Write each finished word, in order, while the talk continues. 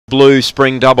blue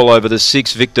spring double over the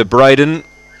 6, Victor Braden.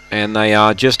 And they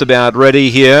are just about ready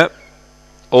here.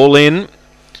 All in.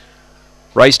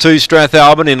 Race 2,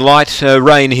 Strathalbyn in light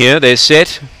rain here. They're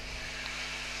set.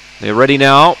 They're ready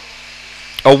now.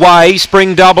 Away,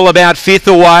 spring double about 5th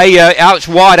away. Out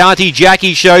wide, Auntie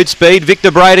Jackie showed speed. Victor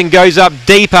Braden goes up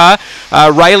deeper.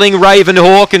 Railing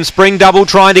Ravenhawk and spring double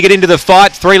trying to get into the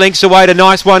fight. 3 lengths away to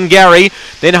Nice One Gary.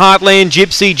 Then Heartland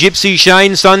Gypsy, Gypsy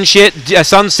Shane,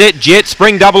 Sunset Jet.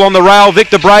 Spring double on the rail.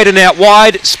 Victor Braden out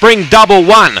wide. Spring double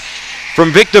 1.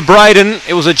 From Victor Braden,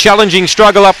 it was a challenging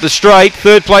struggle up the straight.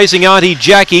 3rd placing Auntie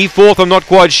Jackie. 4th, I'm not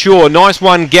quite sure. Nice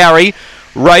One Gary,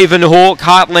 Ravenhawk,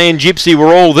 Heartland Gypsy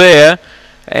were all there.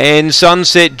 And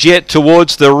Sunset Jet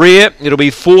towards the rear. It'll be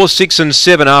 4, 6 and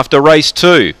 7 after race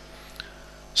 2.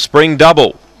 Spring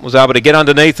double was able to get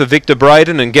underneath of Victor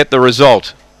Braden and get the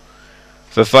result.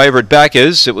 For favourite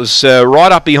backers, it was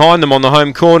right up behind them on the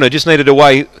home corner. Just needed a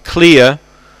way clear.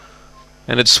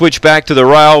 And it switched back to the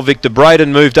rail. Victor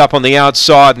Braden moved up on the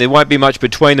outside, and there won't be much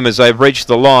between them as they've reached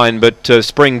the line. But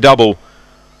spring double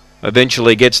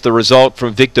eventually gets the result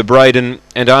from Victor Braden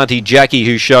and Auntie Jackie,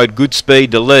 who showed good speed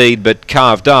to lead but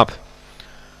carved up.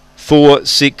 4,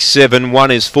 6, 7.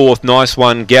 1 is 4th. Nice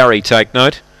One Gary, take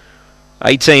note.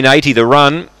 1880 the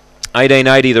run.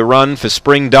 1880 the run for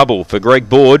spring double for Greg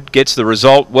Board. Gets the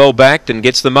result, well backed, and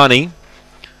gets the money.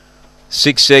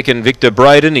 6 second Victor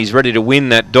Braden. He's ready to win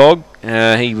that dog.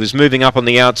 He was moving up on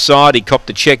the outside. He copped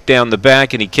the check down the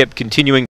back and he kept continuing.